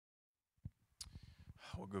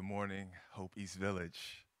Well, good morning, Hope East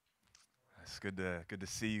Village. It's good to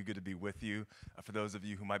see you, good to be with you. For those of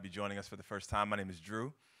you who might be joining us for the first time, my name is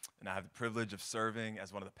Drew, and I have the privilege of serving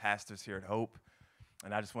as one of the pastors here at Hope.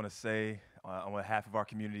 And I just want to say, on behalf of our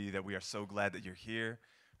community, that we are so glad that you're here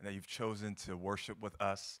and that you've chosen to worship with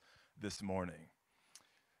us this morning.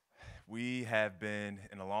 We have been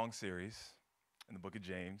in a long series in the book of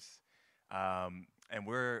James, and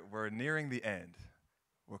we're nearing the end.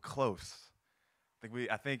 We're close.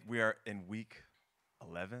 I think we are in week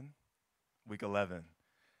 11. Week 11.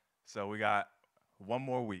 So we got one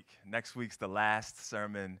more week. Next week's the last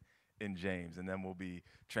sermon in James, and then we'll be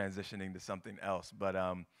transitioning to something else. But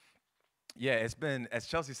it's been, as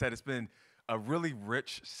Chelsea said, it's been a really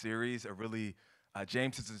rich series.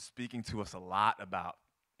 James has been speaking to us a lot about,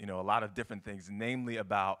 a lot of different things, namely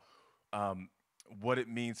about what it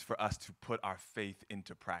means for us to put our faith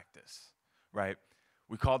into practice, right?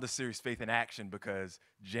 We call this series Faith in Action because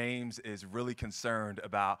James is really concerned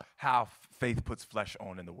about how faith puts flesh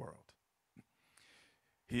on in the world.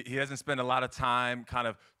 He doesn't spend a lot of time kind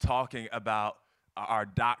of talking about our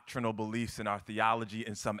doctrinal beliefs and our theology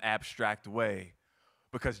in some abstract way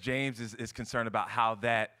because James is concerned about how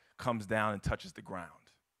that comes down and touches the ground.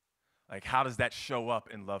 Like, how does that show up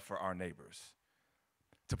in love for our neighbors?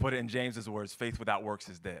 To put it in James's words, faith without works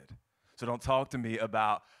is dead. So don't talk to me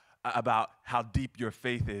about how deep your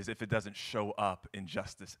faith is if it doesn't show up in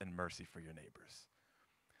justice and mercy for your neighbors.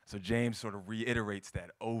 So James sort of reiterates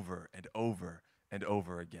that over and over and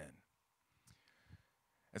over again.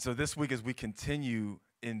 And so this week, as we continue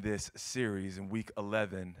in this series in week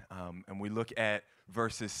 11, and we look at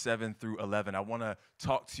verses 7 through 11, I want to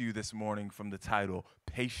talk to you this morning from the title,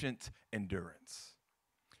 Patient Endurance.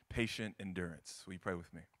 Patient Endurance. Will you pray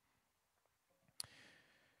with me?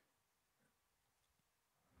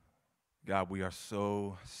 God, we are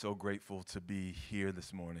so grateful to be here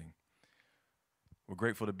this morning. We're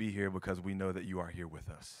grateful to be here because we know that you are here with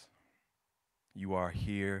us. You are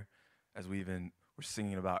here, as we even were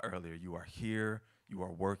singing about earlier. You are here. You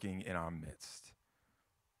are working in our midst.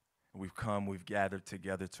 We've gathered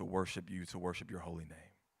together to worship you, to worship your holy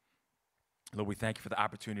name. Lord, we thank you for the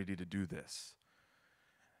opportunity to do this.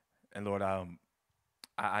 And Lord,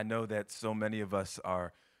 I know that so many of us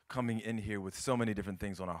are coming in here with so many different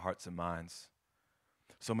things on our hearts and minds,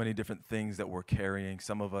 so many different things that we're carrying.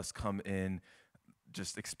 Some of us come in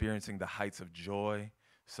just experiencing the heights of joy.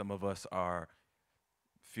 Some of us are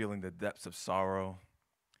feeling the depths of sorrow.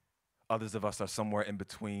 Others of us are somewhere in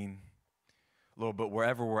between. Lord, but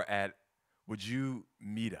wherever we're at, would you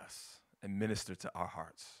meet us and minister to our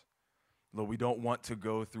hearts? Lord, we don't want to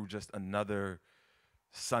go through just another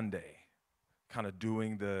Sunday, kind of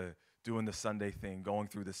doing the Sunday thing, going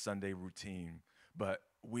through the Sunday routine, but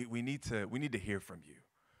we need to hear from you.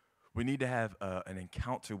 We need to have an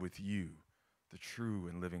encounter with you, the true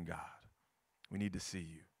and living God. We need to see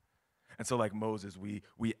you. And so like Moses, we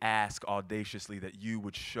ask audaciously that you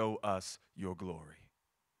would show us your glory.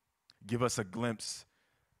 Give us a glimpse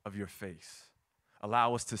of your face.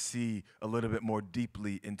 Allow us to see a little bit more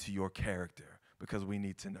deeply into your character because we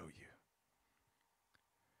need to know you.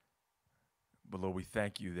 But Lord, we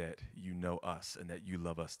thank you that you know us and that you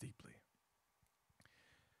love us deeply.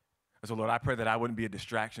 And so, Lord, I pray that I wouldn't be a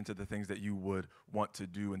distraction to the things that you would want to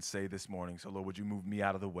do and say this morning. So, Lord, would you move me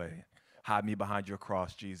out of the way? Hide me behind your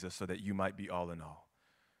cross, Jesus, so that you might be all in all.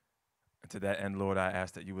 And to that end, Lord, I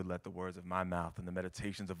ask that you would let the words of my mouth and the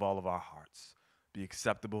meditations of all of our hearts be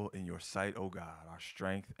acceptable in your sight, O God, our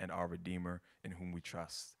strength and our Redeemer in whom we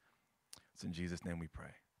trust. It's in Jesus' name we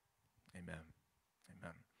pray. Amen.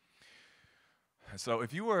 Amen. So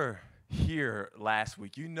if you were here last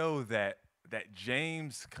week, you know that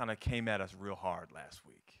James kind of came at us real hard last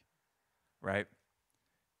week, right?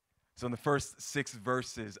 So in the first 6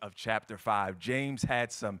 verses of chapter 5, James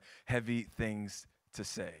had some heavy things to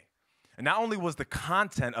say. And not only was the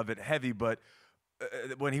content of it heavy, but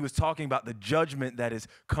when he was talking about the judgment that is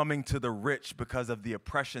coming to the rich because of the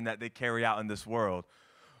oppression that they carry out in this world.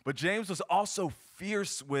 But James was also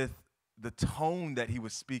fierce with the tone that he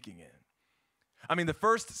was speaking in. I mean, the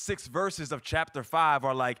first 6 verses of chapter 5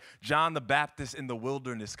 are like John the Baptist in the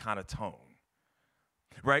wilderness kind of tone,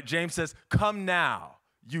 right? James says, "Come now,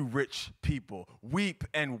 you rich people, weep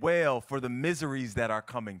and wail for the miseries that are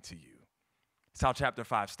coming to you." That's how chapter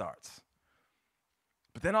 5 starts.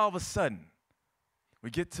 But then all of a sudden, we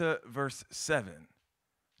get to verse 7.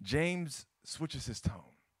 James switches his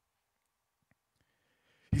tone.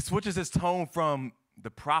 He switches his tone from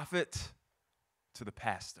the prophet to the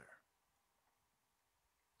pastor.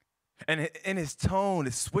 And in his tone,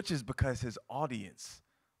 it switches because his audience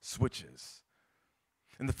switches.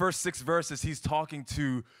 In the first 6 verses, he's talking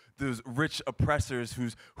to those rich oppressors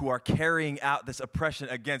who are carrying out this oppression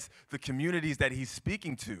against the communities that he's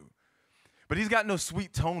speaking to. But he's got no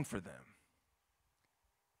sweet tone for them.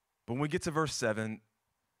 But when we get to verse 7,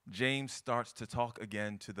 James starts to talk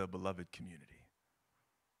again to the beloved community.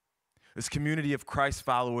 This community of Christ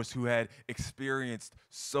followers who had experienced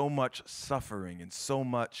so much suffering and so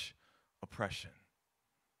much oppression.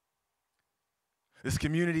 This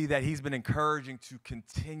community that he's been encouraging to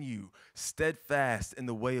continue steadfast in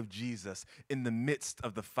the way of Jesus in the midst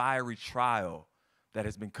of the fiery trial that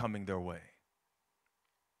has been coming their way.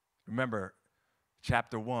 Remember,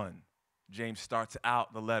 chapter 1, James starts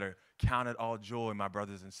out the letter, "Count it all joy, my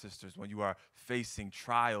brothers and sisters, when you are facing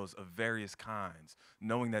trials of various kinds,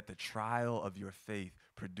 knowing that the trial of your faith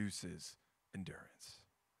produces endurance."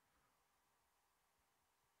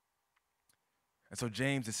 And so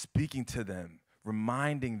James is speaking to them,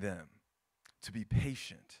 reminding them to be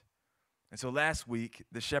patient. And so last week,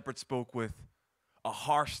 the shepherd spoke with a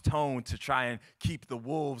harsh tone to try and keep the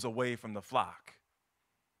wolves away from the flock.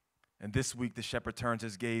 And this week, the shepherd turns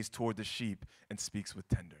his gaze toward the sheep and speaks with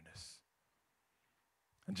tenderness.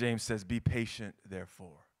 And James says, "Be patient,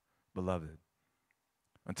 therefore, beloved,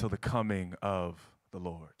 until the coming of the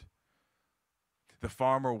Lord." The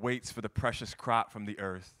farmer waits for the precious crop from the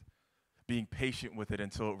earth, being patient with it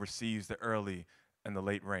until it receives the early and the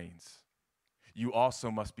late rains. You also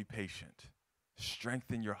must be patient.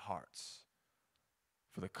 Strengthen your hearts,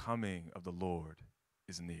 for the coming of the Lord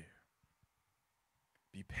is near.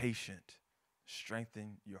 Be patient.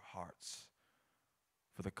 Strengthen your hearts,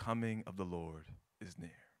 for the coming of the Lord is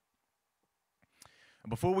near. And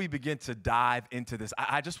before we begin to dive into this,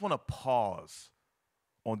 I just want to pause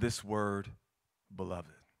on this word,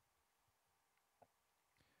 beloved.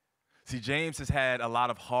 See, James has had a lot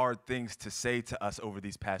of hard things to say to us over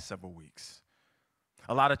these past several weeks.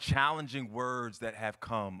 A lot of challenging words that have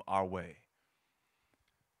come our way.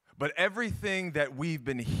 But everything that we've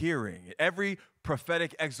been hearing, every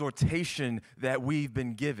prophetic exhortation that we've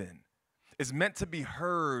been given is meant to be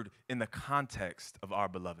heard in the context of our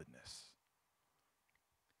belovedness.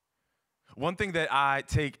 One thing that I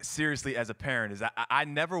take seriously as a parent is that I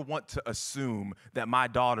never want to assume that my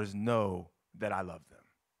daughters know that I love them.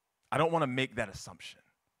 I don't want to make that assumption,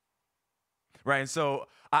 right? And so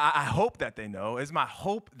I hope that they know. It's my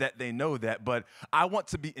hope that they know that, but I want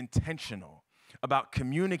to be intentional about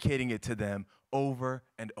communicating it to them over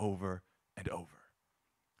and over and over,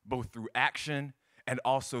 both through action and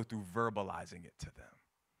also through verbalizing it to them.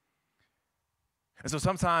 And so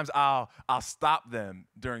sometimes I'll stop them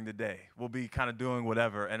during the day. We'll be kind of doing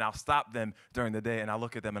whatever, and I'll stop them during the day, and I'll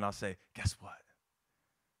look at them and I'll say, "Guess what?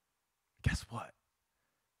 Guess what?"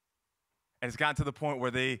 And it's gotten to the point where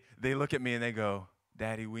they look at me and they go,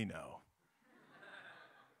 "Daddy, we know.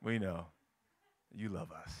 We know. You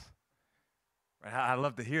love us." Right? I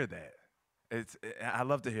love to hear that. I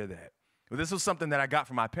love to hear that. But this was something that I got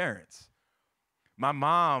from my parents. My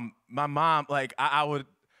mom, like I would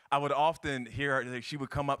often hear her, like, she would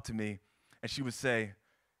come up to me and she would say,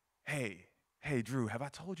 hey, Drew, have I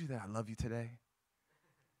told you that I love you today?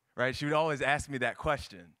 Right? She would always ask me that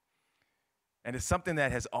question. And it's something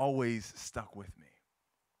that has always stuck with me.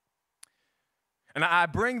 And I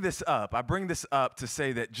bring this up to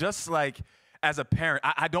say that just like as a parent,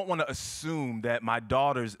 I don't want to assume that my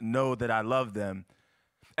daughters know that I love them.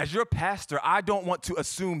 As your pastor, I don't want to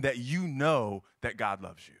assume that you know that God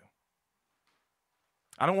loves you.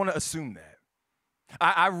 I don't want to assume that.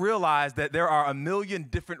 I realize that there are a million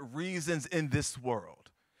different reasons in this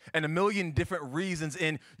world and a million different reasons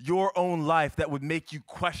in your own life that would make you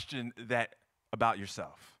question that about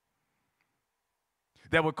yourself,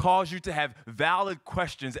 that would cause you to have valid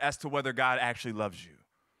questions as to whether God actually loves you.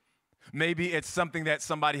 Maybe it's something that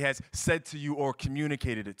somebody has said to you or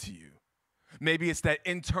communicated it to you. Maybe it's that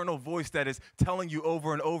internal voice that is telling you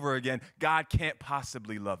over and over again, God can't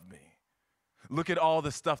possibly love me. Look at all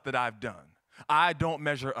the stuff that I've done. I don't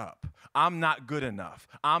measure up. I'm not good enough.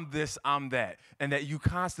 I'm this, I'm that. And that you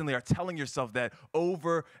constantly are telling yourself that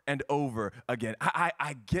over and over again.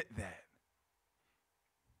 I get that.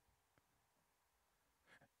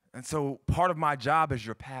 And so part of my job as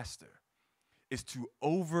your pastor is to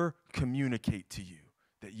over-communicate to you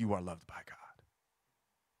that you are loved by God.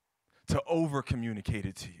 To over-communicate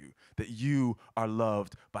it to you that you are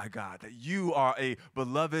loved by God, that you are a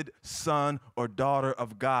beloved son or daughter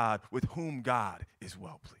of God with whom God is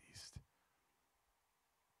well pleased.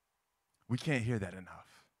 We can't hear that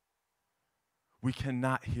enough. We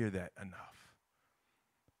cannot hear that enough.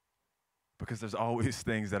 Because there's always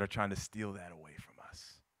things that are trying to steal that away from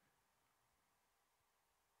us.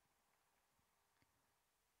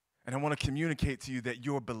 And I want to communicate to you that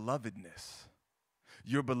your belovedness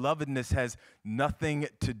has nothing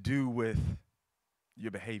to do with your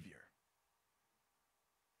behavior.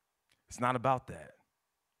 It's not about that.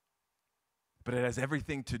 But it has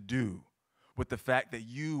everything to do with the fact that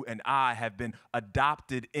you and I have been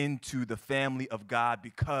adopted into the family of God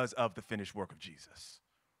because of the finished work of Jesus,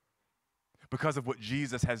 because of what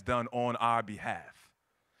Jesus has done on our behalf.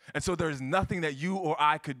 And so there's nothing that you or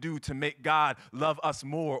I could do to make God love us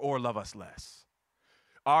more or love us less.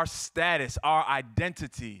 Our status, our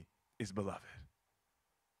identity is beloved.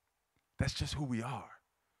 That's just who we are.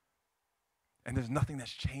 And there's nothing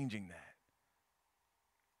that's changing that.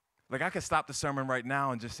 Like, I could stop the sermon right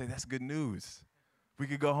now and just say, that's good news. We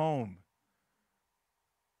could go home.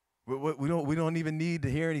 We don't even need to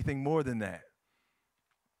hear anything more than that.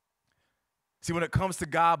 See, when it comes to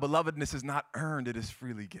God, belovedness is not earned, it is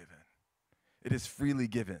freely given. It is freely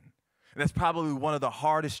given. And that's probably one of the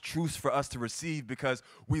hardest truths for us to receive because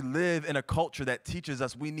we live in a culture that teaches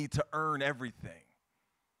us we need to earn everything.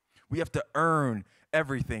 We have to earn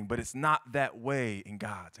everything, but it's not that way in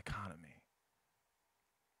God's economy.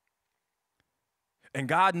 And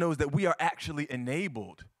God knows that we are actually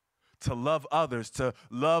enabled to love others, to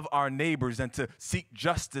love our neighbors, and to seek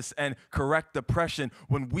justice and correct oppression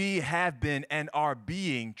when we have been and are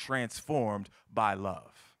being transformed by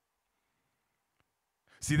love.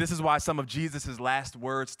 See, this is why some of Jesus' last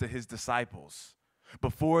words to his disciples,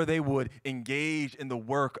 before they would engage in the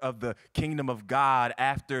work of the kingdom of God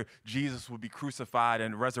after Jesus would be crucified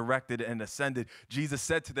and resurrected and ascended, Jesus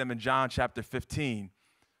said to them in John chapter 15,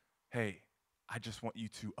 hey, I just want you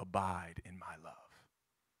to abide in my love.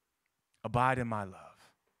 Abide in my love.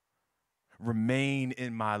 Remain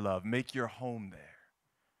in my love. Make your home there.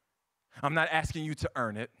 I'm not asking you to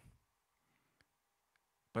earn it,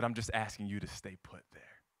 but I'm just asking you to stay put there.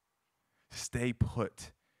 Stay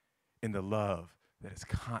put in the love that is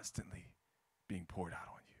constantly being poured out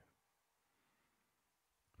on you.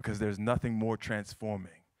 Because there's nothing more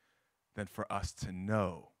transforming than for us to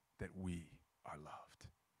know that we are loved.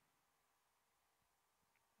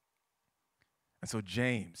 And so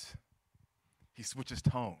James, he switches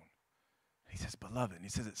tone. He says, beloved. And he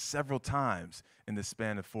says it several times in the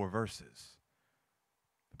span of 4 verses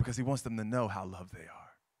because he wants them to know how loved they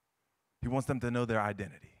are. He wants them to know their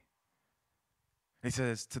identity. He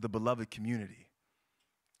says to the beloved community,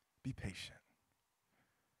 be patient.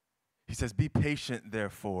 He says, be patient,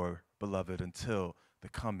 therefore, beloved, until the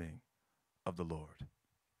coming of the Lord.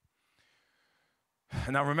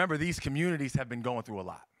 Now remember, these communities have been going through a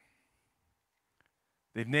lot.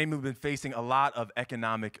 They've namely been facing a lot of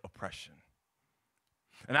economic oppression.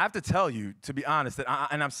 And I have to tell you, to be honest,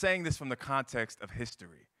 and I'm saying this from the context of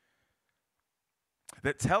history,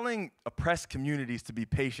 that telling oppressed communities to be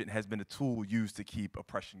patient has been a tool used to keep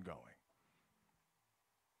oppression going.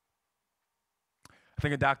 I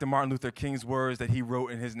think of Dr. Martin Luther King's words that he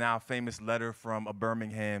wrote in his now famous letter from a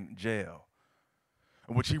Birmingham jail,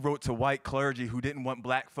 in which he wrote to white clergy who didn't want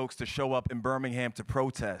black folks to show up in Birmingham to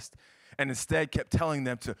protest, and instead kept telling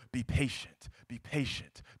them to be patient, be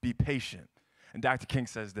patient, be patient. And Dr. King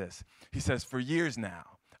says this. He says, for years now,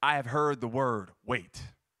 I have heard the word wait.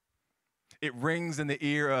 It rings in the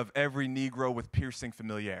ear of every Negro with piercing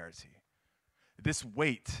familiarity. This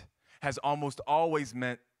wait has almost always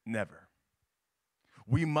meant never.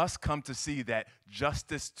 We must come to see that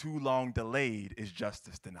justice too long delayed is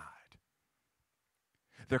justice denied.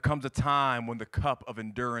 There comes a time when the cup of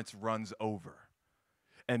endurance runs over,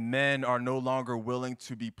 and men are no longer willing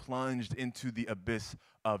to be plunged into the abyss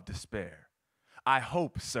of despair. I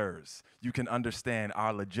hope, sirs, you can understand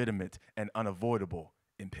our legitimate and unavoidable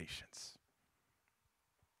impatience.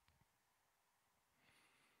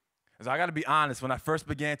 As I got to be honest, when I first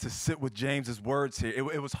began to sit with James's words here,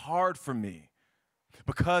 it was hard for me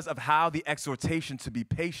because of how the exhortation to be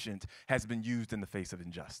patient has been used in the face of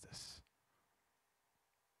injustice.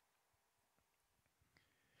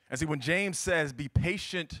 And see, when James says, be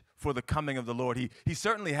patient for the coming of the Lord, he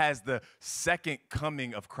certainly has the second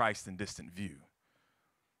coming of Christ in distant view.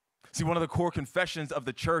 See, one of the core confessions of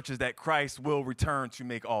the church is that Christ will return to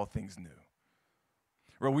make all things new.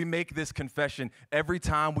 Well, we make this confession every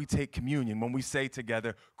time we take communion when we say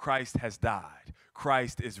together, Christ has died,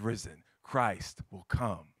 Christ is risen, Christ will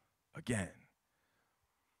come again.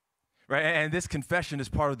 Right? And this confession is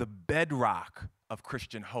part of the bedrock of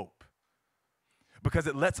Christian hope, because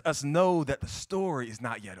it lets us know that the story is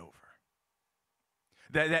not yet over.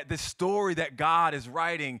 That the story that God is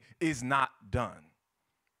writing is not done.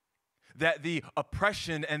 That the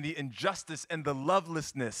oppression and the injustice and the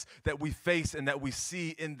lovelessness that we face and that we see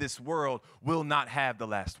in this world will not have the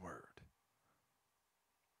last word.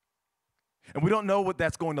 And we don't know what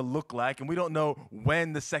that's going to look like, and we don't know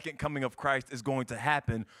when the second coming of Christ is going to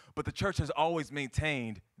happen, but the church has always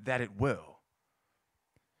maintained that it will.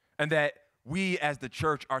 And that we as the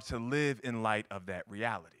church are to live in light of that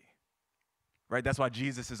reality. Right? That's why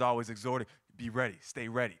Jesus is always exhorting, be ready, stay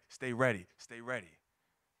ready, stay ready, stay ready.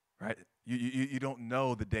 Right? You don't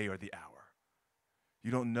know the day or the hour.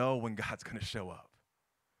 You don't know when God's going to show up.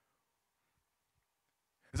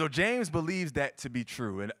 And so James believes that to be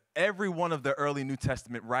true. And every one of the early New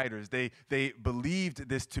Testament writers, they believed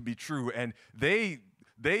this to be true. And they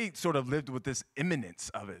sort of lived with this imminence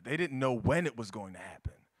of it. They didn't know when it was going to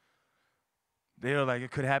happen. They were like,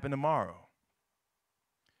 it could happen tomorrow.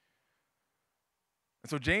 And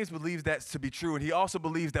so James believes that to be true. And he also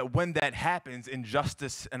believes that when that happens,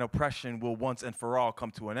 injustice and oppression will once and for all come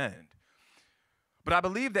to an end. But I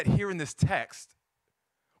believe that here in this text,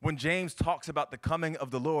 when James talks about the coming of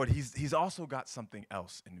the Lord, he's also got something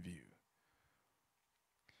else in view.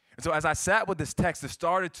 And so as I sat with this text, it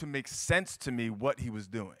started to make sense to me what he was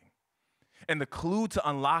doing. And the clue to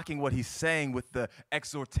unlocking what he's saying with the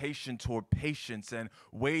exhortation toward patience and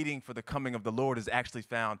waiting for the coming of the Lord is actually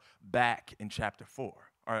found back in chapter 4,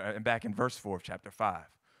 and back in verse 4 of chapter 5.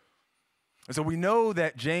 And so we know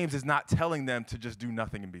that James is not telling them to just do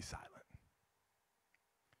nothing and be silent.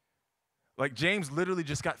 Like James literally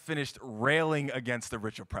just got finished railing against the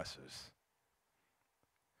rich oppressors.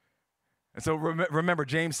 And so remember,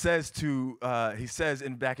 James says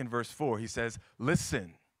back in verse 4, he says,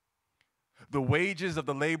 listen, the wages of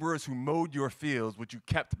the laborers who mowed your fields, which you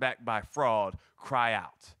kept back by fraud, cry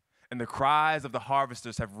out. And the cries of the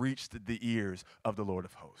harvesters have reached the ears of the Lord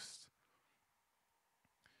of hosts.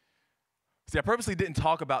 See, I purposely didn't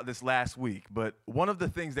talk about this last week, but one of the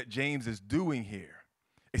things that James is doing here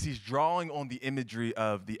is he's drawing on the imagery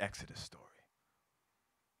of the Exodus story.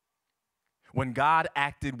 When God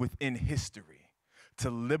acted within history to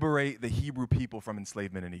liberate the Hebrew people from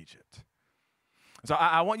enslavement in Egypt. So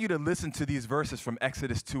I want you to listen to these verses from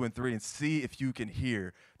Exodus 2 and 3 and see if you can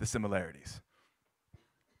hear the similarities.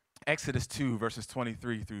 Exodus 2, verses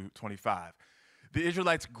 23 through 25. The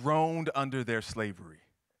Israelites groaned under their slavery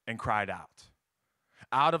and cried out.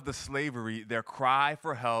 Out of the slavery, their cry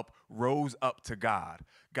for help rose up to God.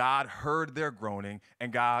 God heard their groaning,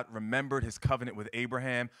 and God remembered his covenant with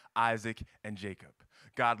Abraham, Isaac, and Jacob.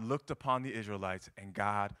 God looked upon the Israelites, and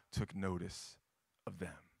God took notice of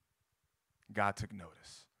them. God took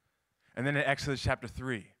notice. And then in Exodus chapter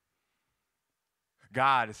 3,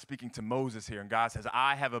 God is speaking to Moses here, and God says,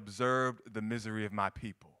 I have observed the misery of my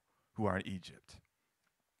people who are in Egypt.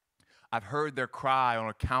 I've heard their cry on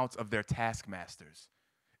account of their taskmasters.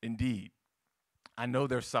 Indeed, I know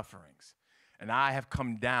their sufferings, and I have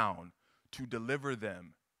come down to deliver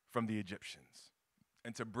them from the Egyptians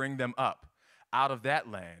and to bring them up out of that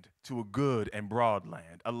land to a good and broad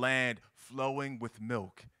land, a land flowing with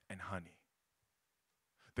milk and honey.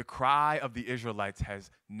 The cry of the Israelites has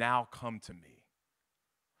now come to me.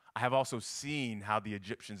 I have also seen how the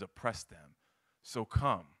Egyptians oppressed them. So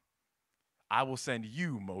come, I will send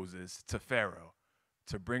you, Moses, to Pharaoh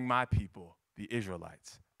to bring my people, the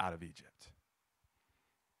Israelites, out of Egypt.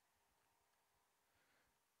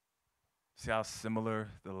 See how similar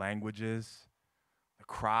the language is? The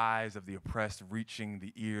cries of the oppressed reaching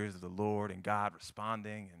the ears of the Lord and God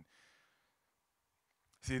responding. And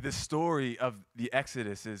see, this story of the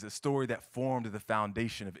Exodus is a story that formed the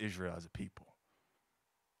foundation of Israel as a people.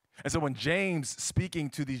 And so when James, speaking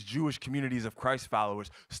to these Jewish communities of Christ followers,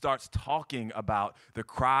 starts talking about the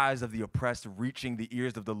cries of the oppressed reaching the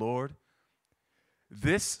ears of the Lord,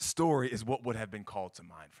 this story is what would have been called to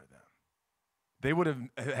mind for them. They would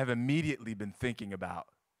have immediately been thinking about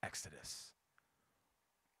Exodus.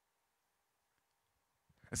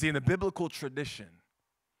 And see, in the biblical tradition,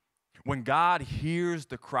 when God hears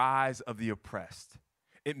the cries of the oppressed,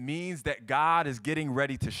 it means that God is getting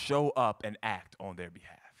ready to show up and act on their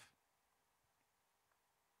behalf.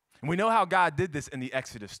 And we know how God did this in the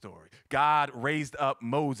Exodus story. God raised up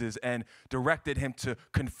Moses and directed him to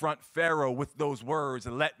confront Pharaoh with those words,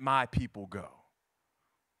 "Let my people go."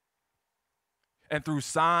 And through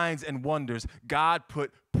signs and wonders, God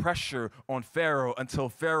put pressure on Pharaoh until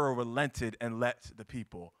Pharaoh relented and let the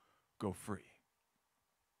people go free.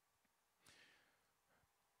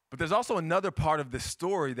 But there's also another part of this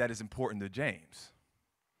story that is important to James.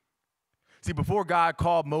 See, before God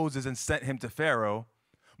called Moses and sent him to Pharaoh,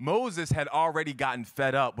 Moses had already gotten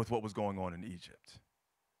fed up with what was going on in Egypt.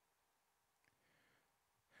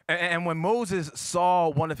 And when Moses saw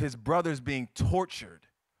one of his brothers being tortured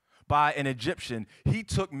by an Egyptian, he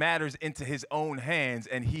took matters into his own hands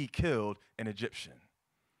and he killed an Egyptian.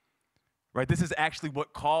 Right? This is actually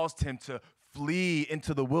what caused him to flee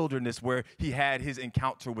into the wilderness where he had his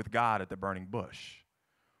encounter with God at the burning bush.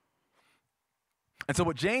 And so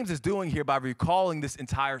what James is doing here by recalling this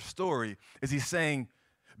entire story is he's saying,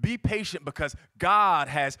 be patient because God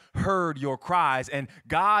has heard your cries and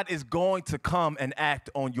God is going to come and act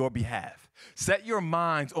on your behalf. Set your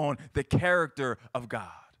minds on the character of God.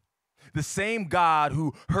 The same God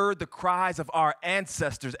who heard the cries of our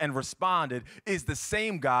ancestors and responded is the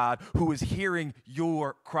same God who is hearing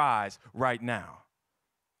your cries right now.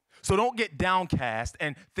 So don't get downcast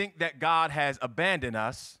and think that God has abandoned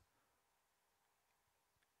us.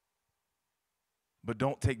 But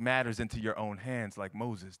don't take matters into your own hands like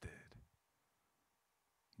Moses did.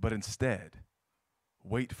 But instead,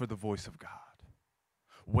 wait for the voice of God.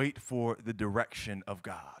 Wait for the direction of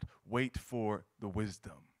God. Wait for the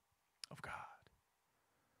wisdom of God.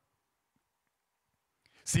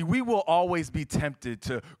 See, we will always be tempted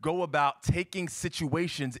to go about taking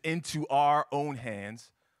situations into our own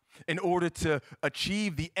hands in order to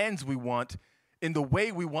achieve the ends we want in the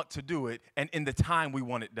way we want to do it and in the time we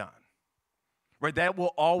want it done. Right? That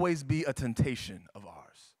will always be a temptation of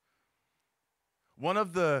ours. One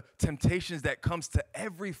of the temptations that comes to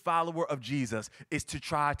every follower of Jesus is to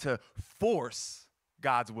try to force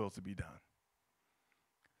God's will to be done.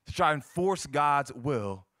 To try and force God's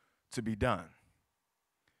will to be done.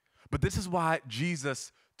 But this is why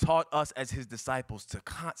Jesus taught us as his disciples to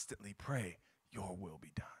constantly pray, your will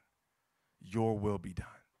be done. Your will be done.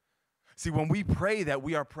 See, when we pray that,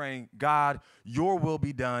 we are praying, God, your will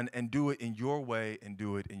be done, and do it in your way and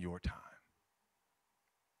do it in your time.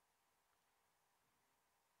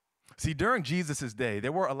 See, during Jesus' day,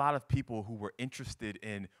 there were a lot of people who were interested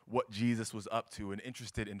in what Jesus was up to and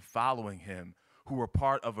interested in following him, who were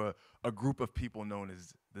part of a group of people known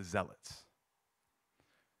as the Zealots.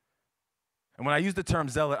 And when I use the term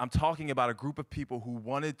zealot, I'm talking about a group of people who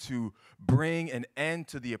wanted to bring an end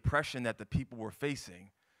to the oppression that the people were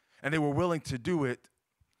facing. And they were willing to do it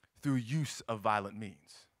through use of violent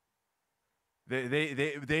means.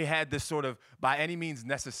 They had this sort of, by any means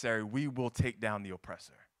necessary, we will take down the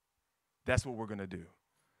oppressor. That's what we're going to do.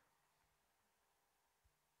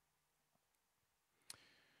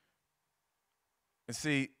 And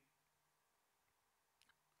see,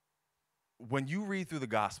 when you read through the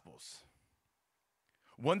Gospels,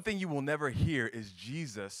 one thing you will never hear is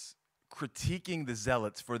Jesus critiquing the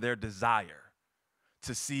zealots for their desire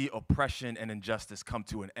to see oppression and injustice come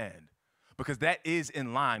to an end, because that is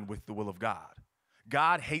in line with the will of God.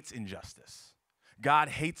 God hates injustice. God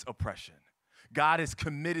hates oppression. God is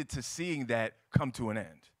committed to seeing that come to an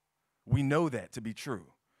end. We know that to be true.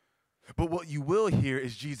 But what you will hear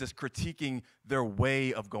is Jesus critiquing their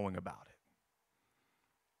way of going about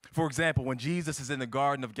it. For example, when Jesus is in the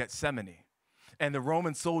Garden of Gethsemane and the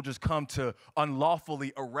Roman soldiers come to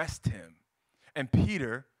unlawfully arrest him, and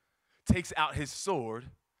Peter takes out his sword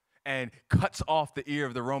and cuts off the ear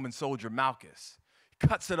of the Roman soldier Malchus.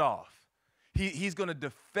 Cuts it off. He's going to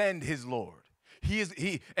defend his Lord.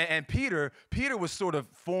 And Peter was sort of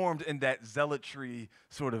formed in that zealotry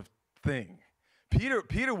sort of thing.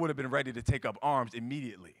 Peter would have been ready to take up arms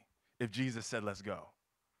immediately if Jesus said, let's go.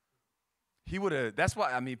 He would have, that's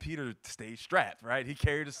why, Peter stayed strapped, right? He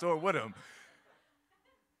carried a sword with him.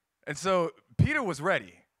 And so Peter was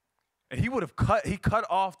ready. And he cut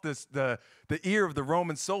off the ear of the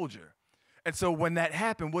Roman soldier. And so when that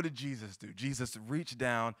happened, what did Jesus do? Jesus reached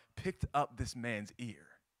down, picked up this man's ear,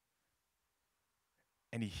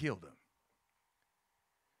 and he healed him.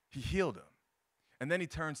 He healed him. And then he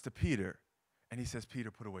turns to Peter, and he says,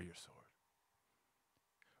 Peter, put away your sword.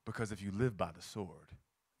 Because if you live by the sword,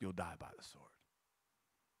 you'll die by the sword.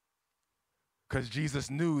 Because Jesus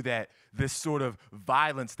knew that this sort of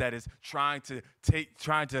violence that is trying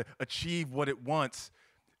to achieve what it wants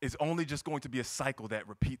is only just going to be a cycle that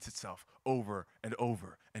repeats itself over and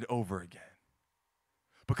over and over again.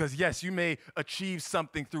 Because yes, you may achieve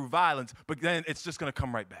something through violence, but then it's just going to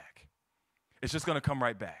come right back. It's just going to come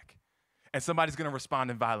right back. And somebody's going to respond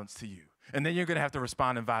in violence to you. And then you're going to have to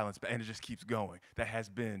respond in violence, and it just keeps going. That has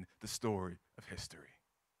been the story of history.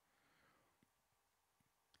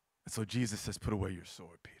 And so Jesus says, put away your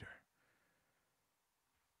sword, Peter.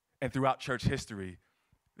 And throughout church history,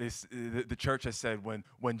 the church has said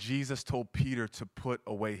when Jesus told Peter to put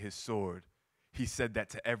away his sword, he said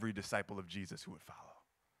that to every disciple of Jesus who would follow.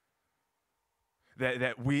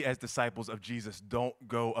 That we as disciples of Jesus don't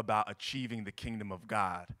go about achieving the kingdom of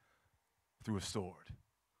God through a sword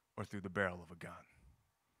or through the barrel of a gun.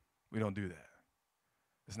 We don't do that.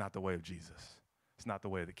 It's not the way of Jesus. It's not the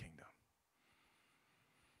way of the kingdom.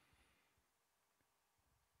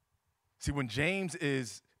 See, when James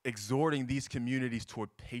is exhorting these communities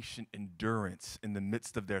toward patient endurance in the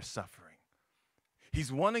midst of their suffering.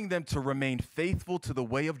 He's wanting them to remain faithful to the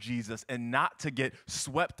way of Jesus and not to get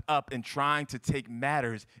swept up in trying to take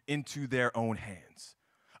matters into their own hands,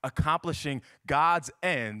 accomplishing God's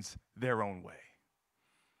ends their own way,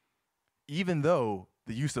 even though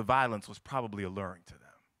the use of violence was probably alluring to them.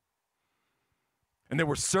 And there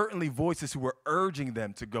were certainly voices who were urging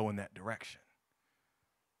them to go in that direction.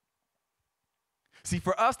 See,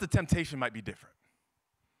 for us, the temptation might be different,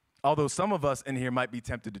 although some of us in here might be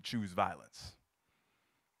tempted to choose violence.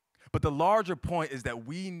 But the larger point is that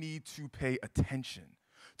we need to pay attention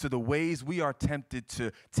to the ways we are tempted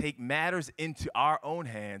to take matters into our own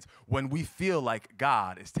hands when we feel like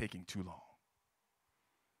God is taking too long.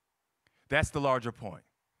 That's the larger point.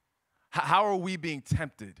 How are we being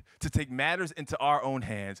tempted to take matters into our own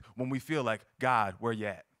hands when we feel like, God, where you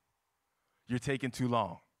at? You're taking too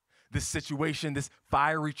long. This situation, this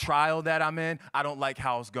fiery trial that I'm in, I don't like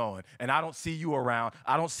how it's going. And I don't see you around.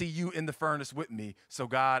 I don't see you in the furnace with me. So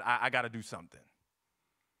God, I got to do something.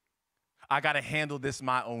 I got to handle this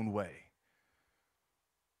my own way.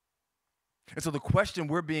 And so the question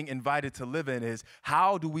we're being invited to live in is,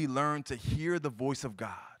 how do we learn to hear the voice of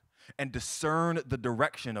God and discern the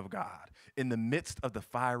direction of God in the midst of the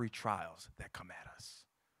fiery trials that come at us?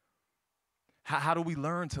 How do we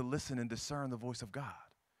learn to listen and discern the voice of God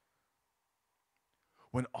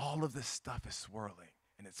when all of this stuff is swirling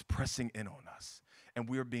and it's pressing in on us and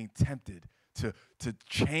we're being tempted to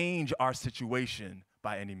change our situation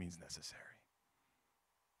by any means necessary?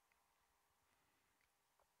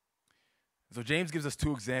 So James gives us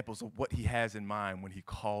two examples of what he has in mind when he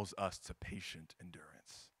calls us to patient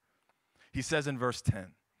endurance. He says in verse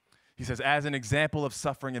 10, he says, as an example of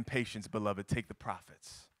suffering and patience, beloved, take the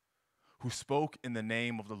prophets who spoke in the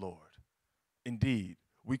name of the Lord. Indeed,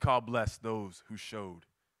 we call blessed those who showed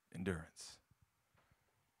endurance.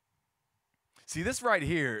 See, this right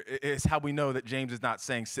here is how we know that James is not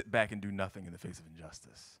saying sit back and do nothing in the face of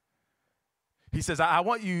injustice. He says, I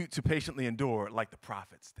want you to patiently endure like the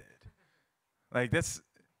prophets did. Like this,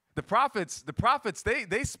 the prophets,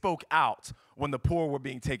 they spoke out when the poor were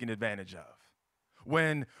being taken advantage of,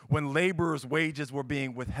 when laborers' wages were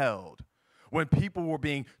being withheld, when people were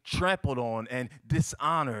being trampled on and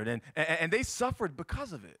dishonored, and they suffered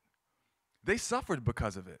because of it. They suffered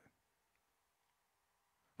because of it.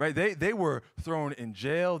 Right? They were thrown in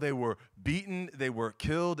jail, they were beaten, they were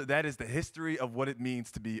killed. That is the history of what it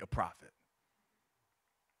means to be a prophet.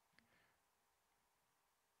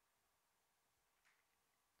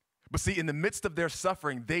 But see, in the midst of their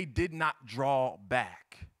suffering, they did not draw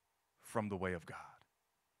back from the way of God.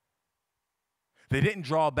 They didn't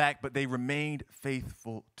draw back, but they remained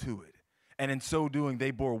faithful to it. And in so doing,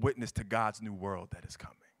 they bore witness to God's new world that is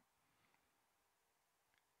coming.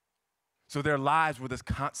 So their lives were this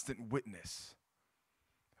constant witness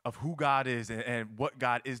of who God is and what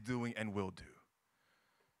God is doing and will do.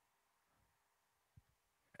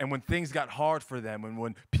 And when things got hard for them, and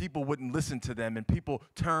when people wouldn't listen to them and people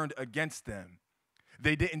turned against them,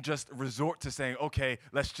 they didn't just resort to saying, okay,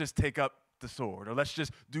 let's just take up the sword, or let's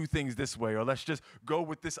just do things this way, or let's just go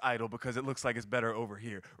with this idol because it looks like it's better over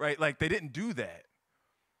here, right? Like they didn't do that.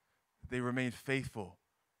 They remained faithful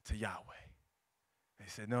to Yahweh. They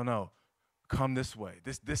said, no, come this way.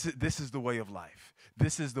 This is the way of life.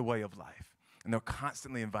 This is the way of life. And they're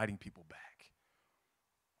constantly inviting people back.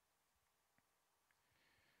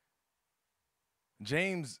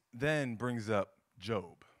 James then brings up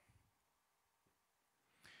Job.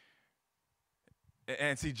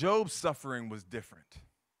 And see, Job's suffering was different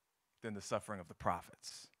than the suffering of the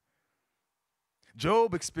prophets.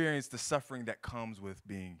 Job experienced the suffering that comes with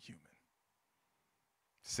being human.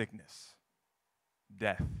 Sickness,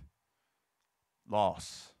 death,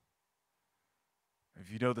 loss.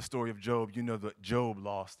 If you know the story of Job, you know that Job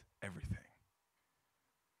lost everything.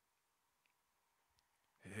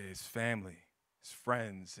 His family, his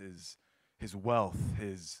friends, his wealth,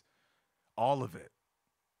 all of it.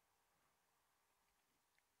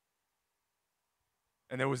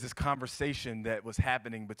 And there was this conversation that was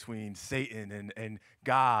happening between Satan and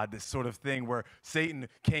God, this sort of thing where Satan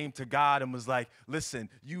came to God and was like, listen,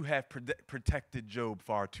 you have protected Job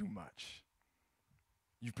far too much.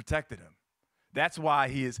 You protected him. That's why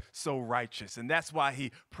he is so righteous, and that's why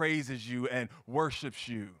he praises you and worships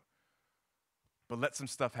you. But let some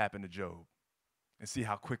stuff happen to Job and see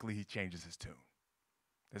how quickly he changes his tune.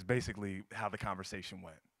 That's basically how the conversation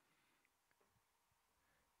went.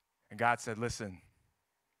 And God said, listen,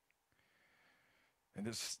 and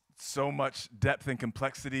there's so much depth and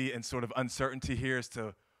complexity and sort of uncertainty here as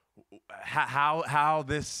to how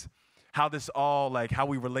how this all, like how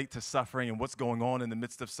we relate to suffering and what's going on in the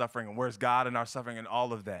midst of suffering and where's God in our suffering and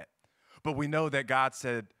all of that. But we know that God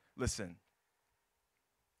said, listen,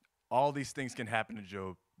 all these things can happen to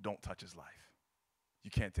Job. Don't touch his life.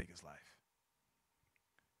 You can't take his life.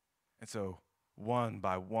 And so one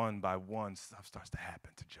by one, stuff starts to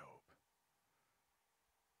happen to Job.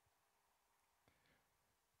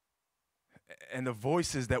 And the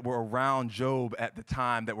voices that were around Job at the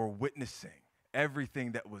time that were witnessing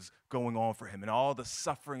everything that was going on for him and all the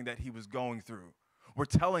suffering that he was going through were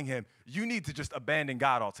telling him, you need to just abandon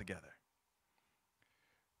God altogether.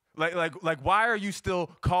 Like, why are you still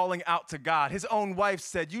calling out to God? His own wife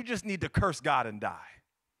said, you just need to curse God and die.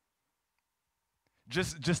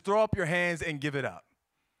 Just throw up your hands and give it up.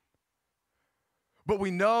 But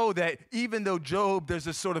we know that even though Job, there's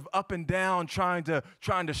this sort of up and down, trying to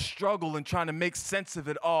struggle and trying to make sense of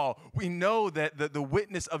it all, we know that the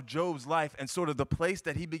witness of Job's life and sort of the place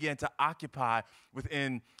that he began to occupy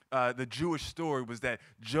within the Jewish story was that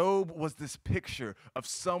Job was this picture of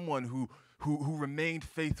someone who remained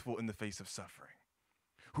faithful in the face of suffering,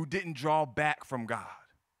 who didn't draw back from God,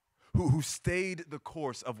 who stayed the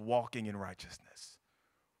course of walking in righteousness.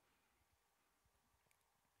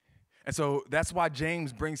 And so that's why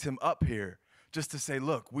James brings him up here, just to say,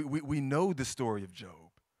 look, we know the story of Job.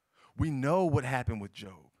 We know what happened with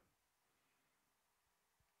Job.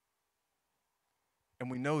 And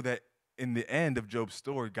we know that in the end of Job's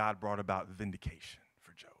story, God brought about vindication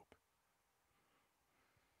for Job.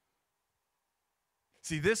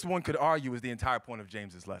 See, this one could argue is the entire point of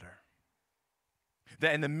James's letter.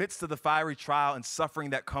 That in the midst of the fiery trial and suffering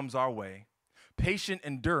that comes our way, patient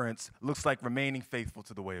endurance looks like remaining faithful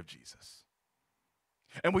to the way of Jesus.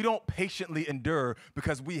 And we don't patiently endure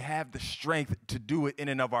because we have the strength to do it in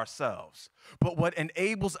and of ourselves. But what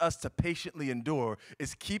enables us to patiently endure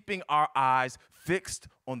is keeping our eyes fixed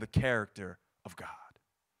on the character of God.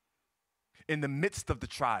 In the midst of the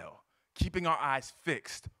trial, keeping our eyes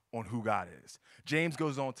fixed on who God is. James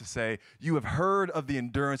goes on to say, you have heard of the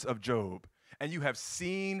endurance of Job, and you have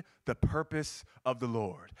seen the purpose of the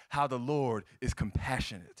Lord, how the Lord is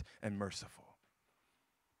compassionate and merciful.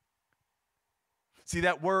 See,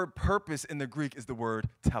 that word purpose in the Greek is the word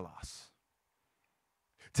telos.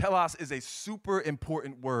 Telos is a super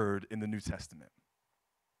important word in the New Testament.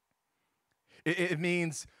 It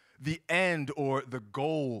means the end or the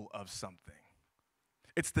goal of something.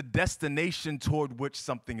 It's the destination toward which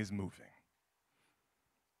something is moving.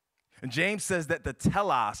 And James says that the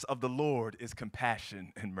telos of the Lord is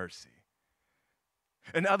compassion and mercy.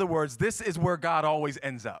 In other words, this is where God always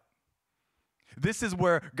ends up. This is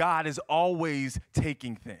where God is always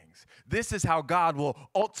taking things. This is how God will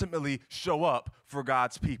ultimately show up for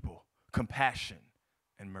God's people, compassion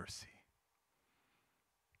and mercy.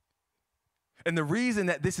 And the reason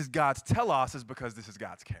that this is God's telos is because this is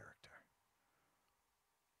God's character.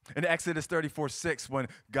 In Exodus 34:6, when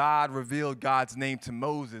God revealed God's name to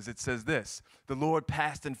Moses, it says this: the Lord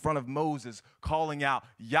passed in front of Moses, calling out,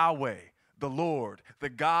 Yahweh, the Lord, the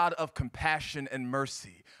God of compassion and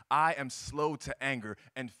mercy. I am slow to anger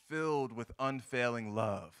and filled with unfailing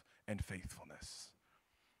love and faithfulness.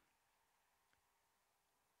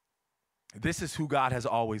 This is who God has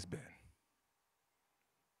always been.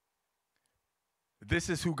 This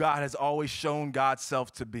is who God has always shown God's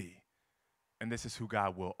self to be. And this is who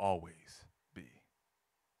God will always be.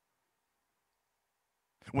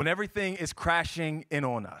 When everything is crashing in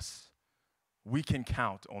on us, we can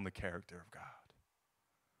count on the character of God.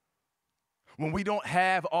 When we don't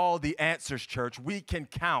have all the answers, church, we can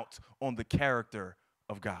count on the character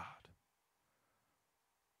of God.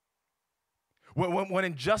 When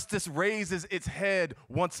injustice raises its head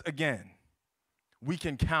once again, we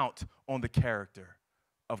can count on the character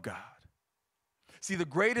of God. See, the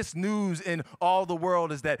greatest news in all the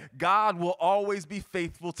world is that God will always be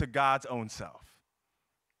faithful to God's own self.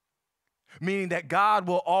 Meaning that God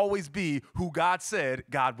will always be who God said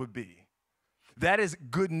God would be. That is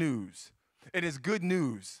good news. It is good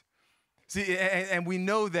news. See, and we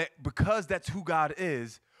know that because that's who God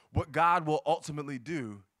is, what God will ultimately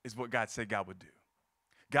do is what God said God would do.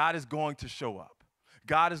 God is going to show up.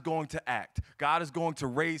 God is going to act. God is going to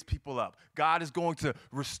raise people up. God is going to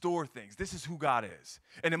restore things. This is who God is.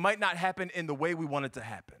 And it might not happen in the way we want it to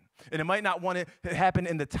happen. And it might not want it to happen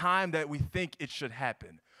in the time that we think it should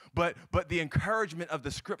happen. But the encouragement of the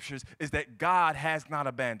scriptures is that God has not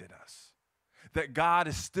abandoned us. That God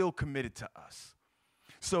is still committed to us.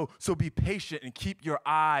 So be patient and keep your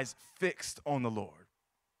eyes fixed on the Lord.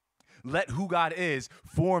 Let who God is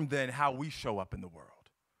form then how we show up in the world,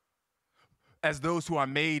 as those who are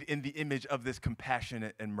made in the image of this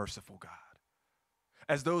compassionate and merciful God.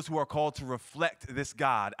 as those who are called to reflect this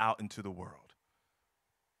God out into the world.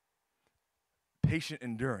 Patient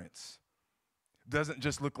endurance doesn't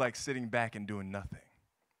just look like sitting back and doing nothing.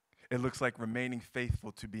 It looks like remaining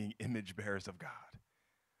faithful to being image bearers of God,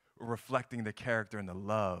 reflecting the character and the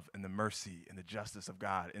love and the mercy and the justice of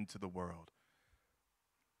God into the world,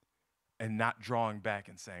 and not drawing back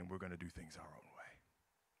and saying, we're going to do things our own way.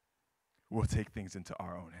 We'll take things into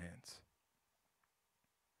our own hands.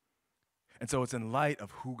 And so it's in light of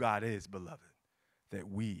who God is, beloved, that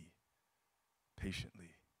we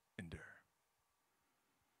patiently endure.